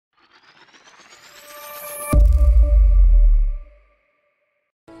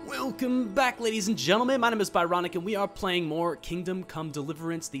Welcome back, ladies and gentlemen. My name is Byronyk, and we are playing more Kingdom Come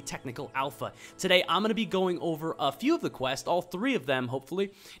Deliverance, the technical alpha. Today, I'm going to be going over a few of the quests, all 3 of them,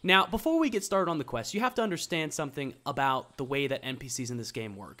 hopefully. Now, before we get started on the quest, you have to understand something about the way that NPCs in this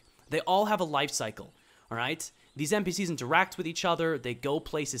game work. They all have a life cycle, all right? These NPCs interact with each other, they go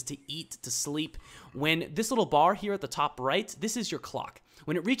places to eat, to sleep. When this little bar here at the top right, this is your clock.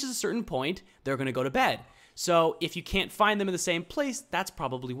 When it reaches a certain point, they're going to go to bed. So if you can't find them in the same place, that's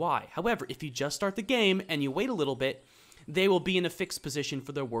probably why. However, if you just start the game and you wait a little bit, they will be in a fixed position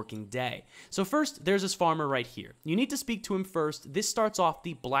for their working day. So first, there's this farmer right here. You need to speak to him first. This starts off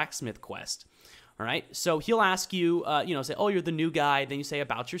the Blacksmith quest. All right, so he'll ask you, say, oh, you're the new guy. Then you say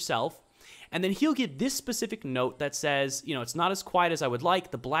about yourself. And then he'll give this specific note that says, it's not as quiet as I would like,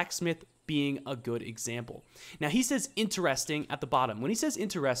 the blacksmith being a good example. Now, he says interesting at the bottom. When he says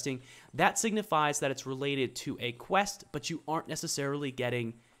interesting, that signifies that it's related to a quest, but you aren't necessarily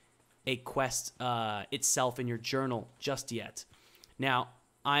getting a quest itself in your journal just yet. Now,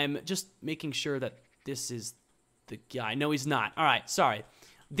 I'm just making sure that this is the guy. No, he's not. All right, sorry.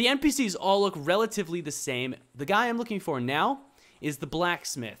 The NPCs all look relatively the same. The guy I'm looking for now is the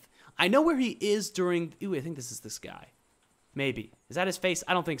blacksmith. I know where he is during... Ooh, I think this is this guy. Maybe. Is that his face?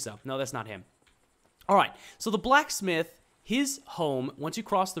 I don't think so. No, that's not him. All right. So the blacksmith, his home, once you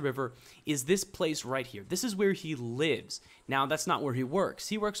cross the river, is this place right here. This is where he lives. Now, that's not where he works.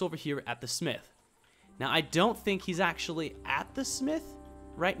 He works over here at the smith. Now, I don't think he's actually at the smith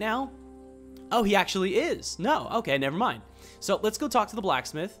right now. Oh, he actually is. No. Okay, never mind. So let's go talk to the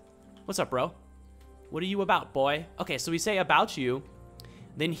blacksmith. What's up, bro? What are you about, boy? Okay, so we say about you.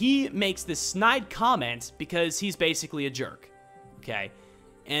 Then he makes this snide comment because he's basically a jerk, okay?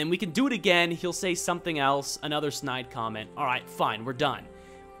 And we can do it again. He'll say something else, another snide comment. All right, fine, we're done.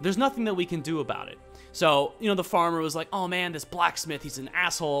 There's nothing that we can do about it. So, the farmer was like, oh man, this blacksmith, he's an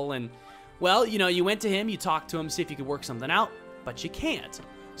asshole. And, well, you went to him, you talked to him, see if you could work something out, but you can't.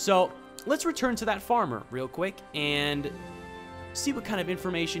 So, let's return to that farmer real quick and see what kind of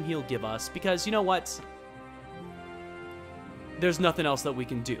information he'll give us. Because, you know what? There's nothing else that we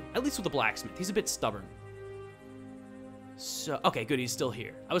can do. At least with the blacksmith. He's a bit stubborn. So, okay, good. He's still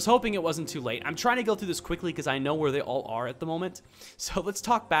here. I was hoping it wasn't too late. I'm trying to go through this quickly because I know where they all are at the moment. So let's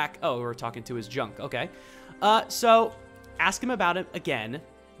talk back. Oh, we're talking to his junk. Okay. So ask him about it again,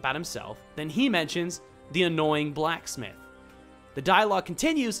 about himself. Then he mentions the annoying blacksmith. The dialogue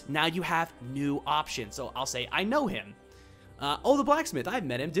continues. Now you have new options. So I'll say, I know him. Oh, the blacksmith. I've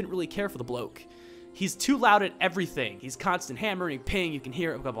met him. Didn't really care for the bloke. He's too loud at everything. He's constant hammering, ping, you can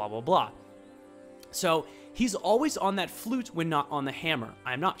hear it, blah, blah, blah, blah. So he's always on that flute when not on the hammer.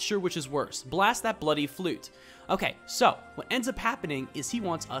 I'm not sure which is worse. Blast that bloody flute. Okay, so what ends up happening is he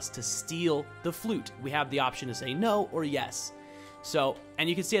wants us to steal the flute. We have the option to say no or yes. So, and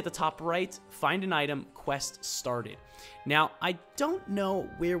you can see at the top right, find an item, quest started. Now, I don't know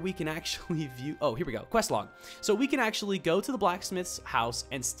where we can actually view... Oh, here we go, quest log. So we can actually go to the blacksmith's house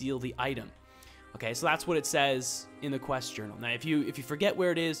and steal the item. Okay, so that's what it says in the quest journal. Now, if you forget where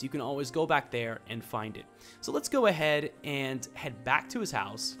it is, you can always go back there and find it. So let's go ahead and head back to his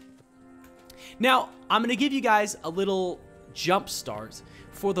house. Now, I'm going to give you guys a little jump start.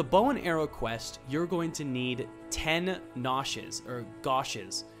 For the bow and arrow quest, you're going to need 10 noshes, or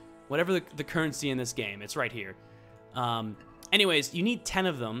goshes, whatever the currency in this game. It's right here. Anyways, you need 10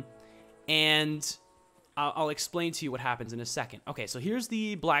 of them, and I'll explain to you what happens in a second. Okay, so here's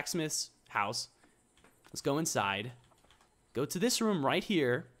the blacksmith's house. Let's go inside, go to this room right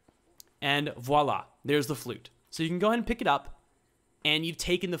here, and voila, there's the flute. So you can go ahead and pick it up, and you've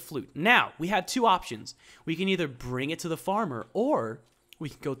taken the flute. Now, we have 2 options. We can either bring it to the farmer, or we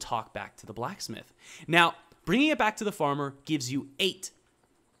can go talk back to the blacksmith. Now, bringing it back to the farmer gives you 8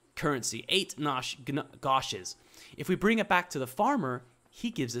 currency, 8 goshes. If we bring it back to the farmer, he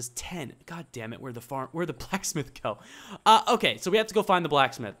gives us 10. God damn it, where'd the blacksmith go? Okay, so we have to go find the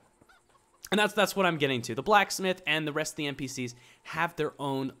blacksmith. And that's what I'm getting to. The blacksmith and the rest of the NPCs have their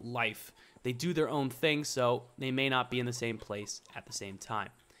own life. They do their own thing, so they may not be in the same place at the same time.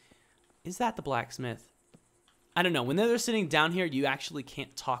 Is that the blacksmith? I don't know. When they're sitting down here, you actually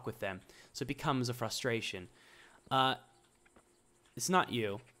can't talk with them, so it becomes a frustration. It's not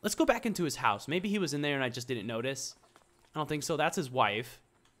you. Let's go back into his house. Maybe he was in there and I just didn't notice. I don't think so. That's his wife.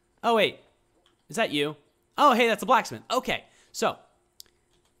 Oh, wait. Is that you? Oh, hey, that's the blacksmith. Okay, so...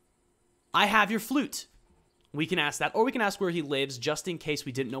 I have your flute. We can ask that, or we can ask where he lives just in case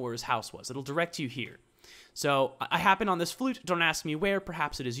we didn't know where his house was. It'll direct you here. So, I happen on this flute. Don't ask me where.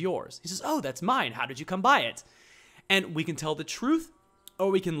 Perhaps it is yours. He says, oh, that's mine. How did you come by it? And we can tell the truth, or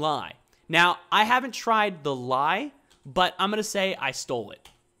we can lie. Now, I haven't tried the lie, but I'm going to say I stole it.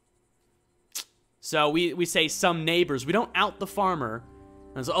 So we say some neighbors. We don't out the farmer.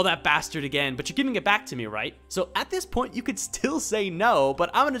 And so, oh, that bastard again. But you're giving it back to me, right? So at this point, you could still say no, but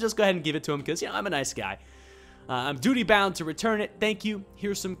I'm going to just go ahead and give it to him because, you know, I'm a nice guy. I'm duty bound to return it. Thank you.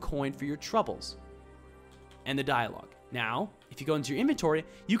 Here's some coin for your troubles. And the dialogue. Now, if you go into your inventory,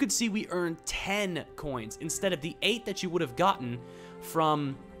 you can see we earned 10 coins instead of the 8 that you would have gotten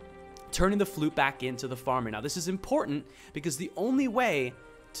from turning the flute back into the farmer. Now, this is important because the only way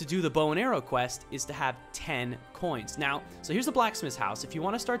to do the bow and arrow quest is to have 10 coins. Now, so here's the blacksmith's house. If you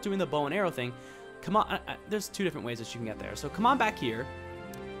want to start doing the bow and arrow thing, come on. There's 2 different ways that you can get there. So come on back here,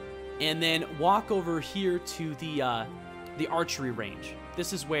 and then walk over here to the archery range.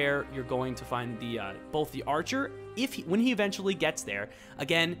 This is where you're going to find the both the archer. When he eventually gets there,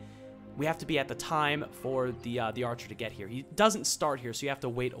 again, we have to be at the time for the archer to get here. He doesn't start here, so you have to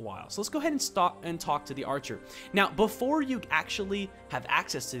wait a while. So let's go ahead and stop and talk to the archer. Now, before you actually have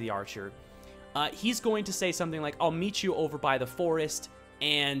access to the archer, he's going to say something like, I'll meet you over by the forest,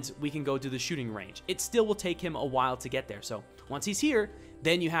 and we can go to the shooting range. It still will take him a while to get there. So once he's here,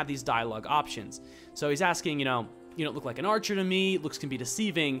 then you have these dialogue options. So he's asking, you don't look like an archer to me. Looks can be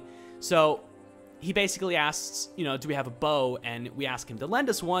deceiving. So he basically asks, do we have a bow? And we ask him to lend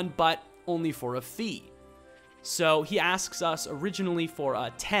us one, but only for a fee. So he asks us originally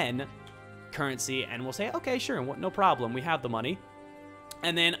for 10 currency, and we'll say, okay, sure, no problem. We have the money.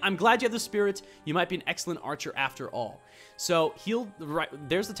 And then, I'm glad you have the spirit. You might be an excellent archer after all. So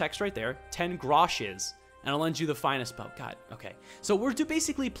there's the text right there, 10 groches, and I'll lend you the finest bow. God, okay. So we're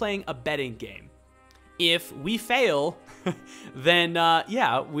basically playing a betting game. If we fail, then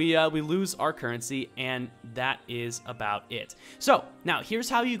yeah, we lose our currency, and that is about it. So now here's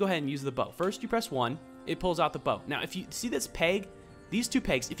how you go ahead and use the bow. First, you press 1, it pulls out the bow. Now, if you see this peg, these 2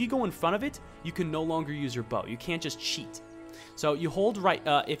 pegs, if you go in front of it, you can no longer use your bow. You can't just cheat. So you hold right.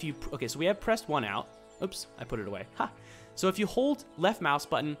 Okay, so we have pressed 1 out. Oops, I put it away. Ha. So if you hold left mouse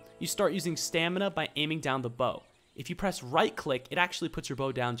button, you start using stamina by aiming down the bow. If you press right click, it actually puts your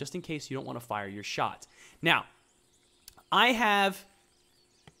bow down just in case you don't want to fire your shot. Now, I have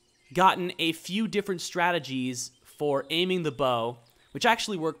gotten a few different strategies for aiming the bow, which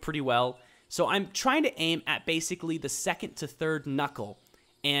actually work pretty well. So I'm trying to aim at basically the 2nd to 3rd knuckle,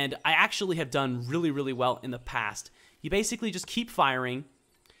 and I actually have done really, really well in the past. You basically just keep firing,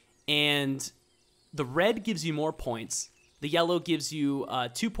 and the red gives you more points. The yellow gives you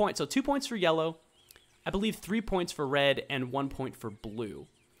 2 points. So 2 points for yellow, I believe 3 points for red, and 1 point for blue.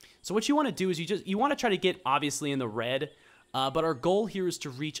 So what you want to do is you want to try to get obviously in the red, but our goal here is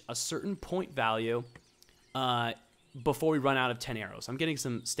to reach a certain point value before we run out of 10 arrows. I'm getting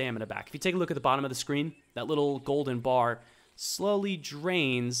some stamina back. If you take a look at the bottom of the screen, that little golden bar slowly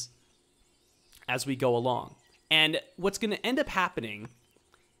drains as we go along. And what's going to end up happening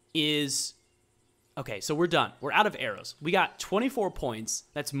is, okay, so we're done. We're out of arrows. We got 24 points.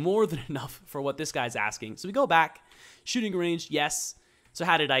 That's more than enough for what this guy's asking. So we go back. Shooting range, yes. So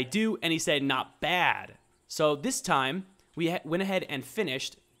how did I do? And he said, not bad. So this time, we went ahead and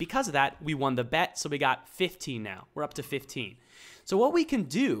finished. Because of that, we won the bet. So we got 15 now. We're up to 15. So what we can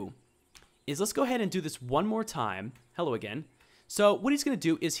do is let's go ahead and do this one more time. Hello again. So what he's going to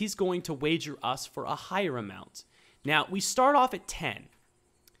do is he's going to wager us for a higher amount. Now, we start off at 10.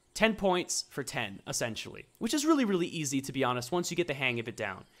 10 points for 10, essentially, which is really, really easy, to be honest, once you get the hang of it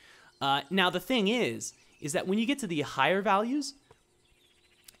down. Now, the thing is that when you get to the higher values,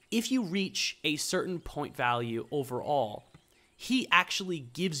 if you reach a certain point value overall, he actually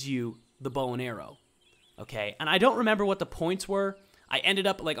gives you the bow and arrow, okay? And I don't remember what the points were. I ended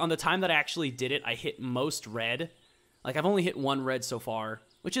up, like, on the time that I actually did it, I hit most red. Like, I've only hit 1 red so far,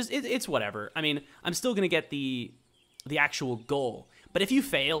 which is, it's whatever. I mean, I'm still going to get the actual goal. But if you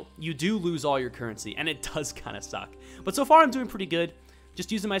fail, you do lose all your currency, and it does kind of suck. But so far, I'm doing pretty good.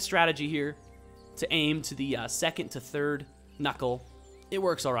 Just using my strategy here to aim to the 2nd to 3rd knuckle. It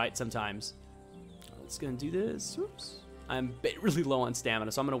works all right sometimes. Let's go and do this. Oops. I'm really low on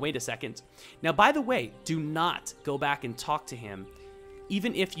stamina, so I'm going to wait a second. Now, by the way, do not go back and talk to him.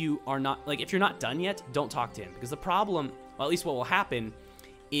 Even if you are not, like, if you're not done yet, don't talk to him. Because the problem, well, at least what will happen,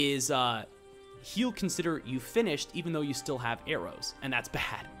 is he'll consider you finished even though you still have arrows, and that's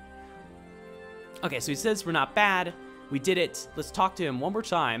bad. Okay, so he says we're not bad. We did it. Let's talk to him one more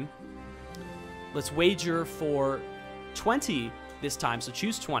time. Let's wager for 20 this time, so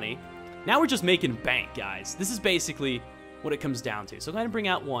choose 20. Now we're just making bank, guys. This is basically what it comes down to. So go ahead and bring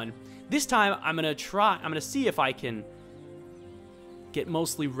out 1. This time, I'm going to see if I can get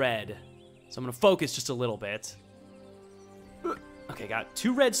mostly red. So I'm going to focus just a little bit. Okay, got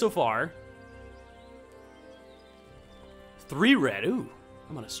 2 red so far. 3 red. Ooh,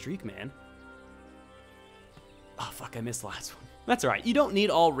 I'm on a streak, man. Oh, fuck, I missed the last one. That's all right. You don't need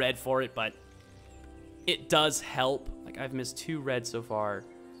all red for it, but it does help. Like, I've missed 2 red so far.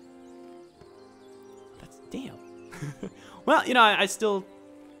 That's... damn. Well, you know, I still...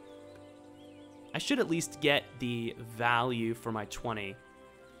 I should at least get the value for my 20.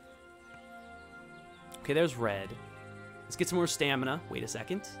 Okay, there's red. Let's get some more stamina. Wait a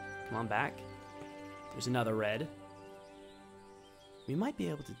second. Come on back. There's another red. We might be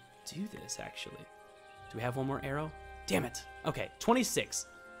able to do this, actually. Do we have one more arrow? Damn it. Okay, 26.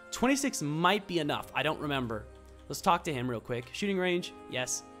 26 might be enough. I don't remember. Let's talk to him real quick. Shooting range?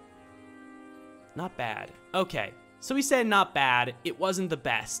 Yes. Not bad. Okay, so he said not bad. It wasn't the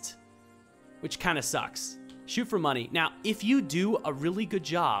best, which kind of sucks. Shoot for money. Now, if you do a really good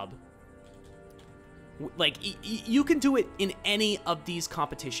job, like, you can do it in any of these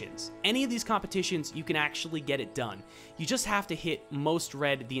competitions. Any of these competitions, you can actually get it done. You just have to hit most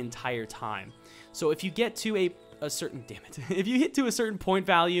red the entire time. So if you get to a certain... damn it. If you hit to a certain point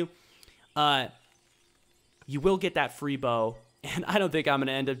value, you will get that free bow. And I don't think I'm going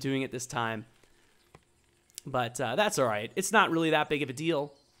to end up doing it this time. But that's all right. It's not really that big of a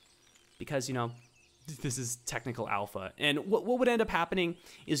deal. Because, you know, this is technical alpha. And what would end up happening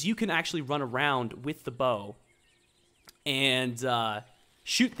is you can actually run around with the bow and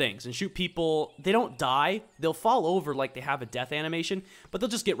shoot things and shoot people. They don't die. They'll fall over like they have a death animation, but they'll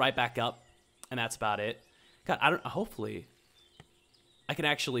just get right back up, and that's about it. God, hopefully I can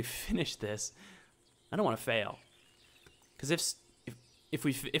actually finish this. I don't want to fail. Because if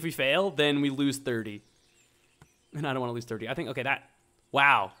we fail, then we lose 30. And I don't want to lose 30. I think, okay,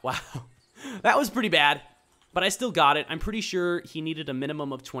 wow. That was pretty bad, but I still got it. I'm pretty sure he needed a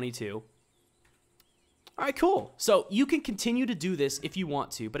minimum of 22. All right, cool. So you can continue to do this if you want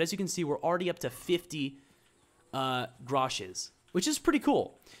to, but as you can see, we're already up to 50 groches, which is pretty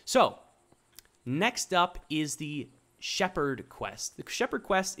cool. So next up is the Shepherd quest. The Shepherd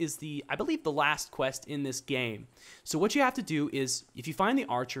quest is I believe, the last quest in this game. So what you have to do is, if you find the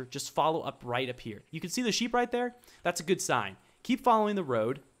archer, just follow up right up here. You can see the sheep right there. That's a good sign. Keep following the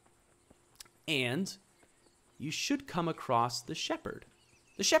road. And you should come across the shepherd.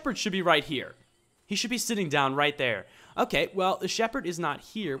 The shepherd should be right here. He should be sitting down right there. Okay, well, the shepherd is not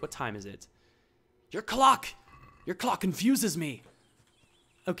here. What time is it? Your clock confuses me.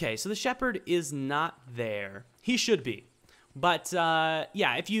 Okay, so the shepherd is not there. He should be. But,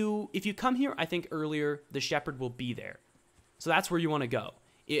 yeah, if you come here, I think earlier, the shepherd will be there. So that's where you want to go.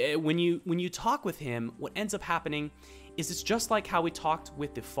 When you talk with him, what ends up happening is it's just like how we talked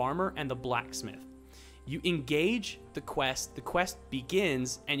with the farmer and the blacksmith. You engage the quest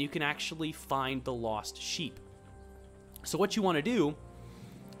begins, and you can actually find the lost sheep. So what you want to do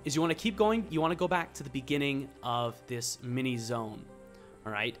is you want to keep going. You want to go back to the beginning of this mini zone.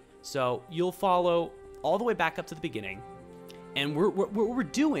 All right, so you'll follow all the way back up to the beginning, and what we're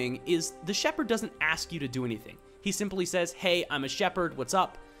doing is the shepherd doesn't ask you to do anything. He simply says, hey, I'm a shepherd, what's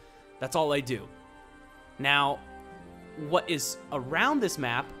up? That's all I do. Now, what is around this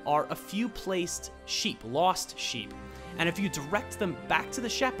map are a few placed sheep, lost sheep. And if you direct them back to the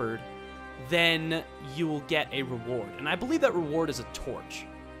shepherd, then you will get a reward. And I believe that reward is a torch.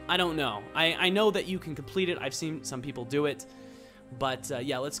 I don't know. I know that you can complete it. I've seen some people do it. But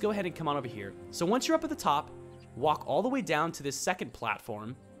yeah, let's go ahead and come on over here. So once you're up at the top, walk all the way down to this second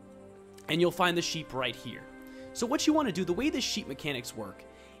platform, and you'll find the sheep right here. So what you want to do, the way the sheep mechanics work,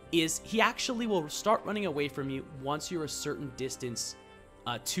 is he actually will start running away from you once you're a certain distance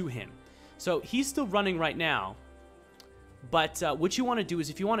to him. So he's still running right now, but what you want to do is,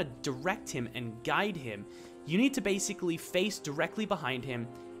 if you want to direct him and guide him, you need to basically face directly behind him,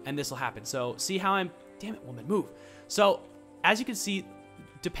 and this will happen. So see how I'm... damn it, woman, move. So as you can see,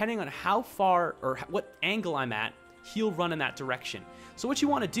 depending on how far or what angle I'm at, he'll run in that direction. So what you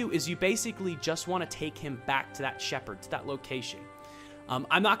want to do is you basically just want to take him back to that shepherd, to that location.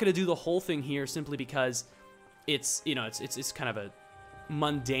 I'm not going to do the whole thing here simply because it's, you know, it's kind of a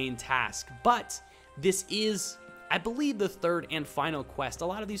mundane task. But this is, I believe, the third and final quest. A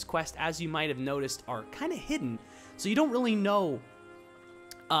lot of these quests, as you might have noticed, are kind of hidden. So you don't really know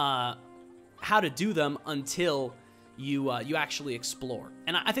how to do them until you actually explore.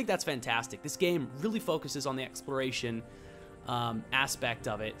 And I think that's fantastic. This game really focuses on the exploration aspect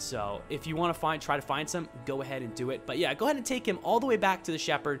of it. So if you want to try to find some, go ahead and do it. But yeah, go ahead and take him all the way back to the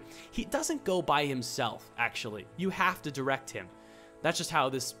shepherd. He doesn't go by himself, actually. You have to direct him. That's just how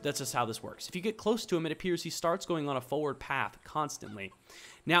this works. If you get close to him, it appears he starts going on a forward path constantly.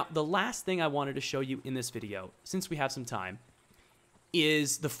 Now, the last thing I wanted to show you in this video, since we have some time,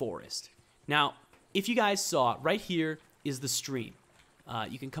 is the forest. Now, if you guys saw, right here is the stream.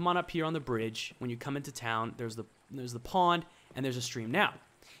 you can come on up here on the bridge. When you come into town, there's the pond, and there's a stream. Now,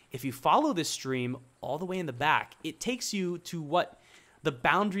 if you follow this stream all the way in the back, it takes you to what the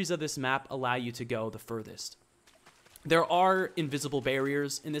boundaries of this map allow you to go the furthest. There are invisible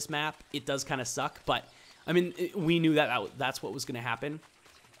barriers in this map. It does kind of suck, but, I mean, we knew that's what was going to happen.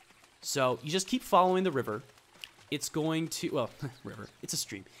 So, you just keep following the river. It's going to, well, river, it's a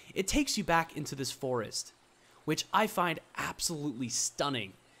stream. It takes you back into this forest, which I find absolutely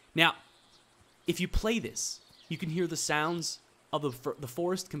stunning. Now, if you play this, you can hear the sounds of the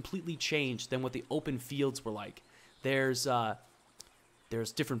forest completely change than what the open fields were like. There's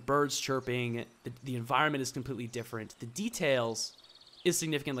different birds chirping. The environment is completely different. The details is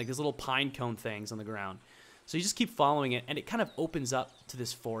significant, like these little pine cone things on the ground. So you just keep following it, and it kind of opens up to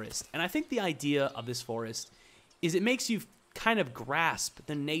this forest. And I think the idea of this forest is it makes you kind of grasp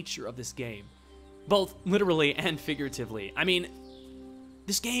the nature of this game, both literally and figuratively. I mean,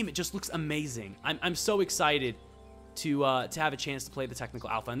 this game, it just looks amazing. I'm so excited to have a chance to play the technical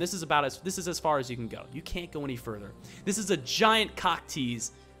alpha, and this is as far as you can go. You can't go any further. This is a giant cock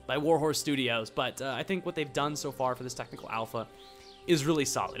tease by Warhorse Studios, but I think what they've done so far for this technical alpha is really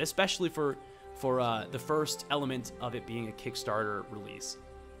solid, especially for the first element of it being a Kickstarter release.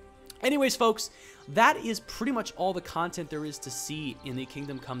 Anyways, folks, that is pretty much all the content there is to see in the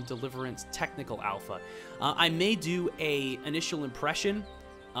Kingdom Come Deliverance technical alpha. I may do a initial impression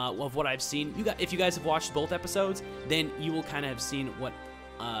of what I've seen. If you guys have watched both episodes, then you will kind of have seen what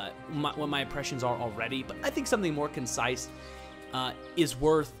my impressions are already. But I think something more concise is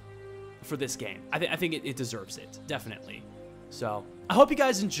worth for this game. I think it deserves it, definitely. So I hope you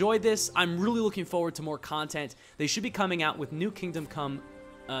guys enjoyed this. I'm really looking forward to more content. They should be coming out with new Kingdom Come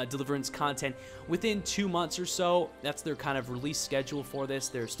Deliverance content within 2 months or so. That's their kind of release schedule for this.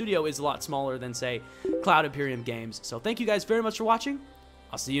 Their studio is a lot smaller than, say, Cloud Imperium Games. So thank you guys very much for watching.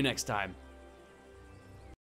 I'll see you next time.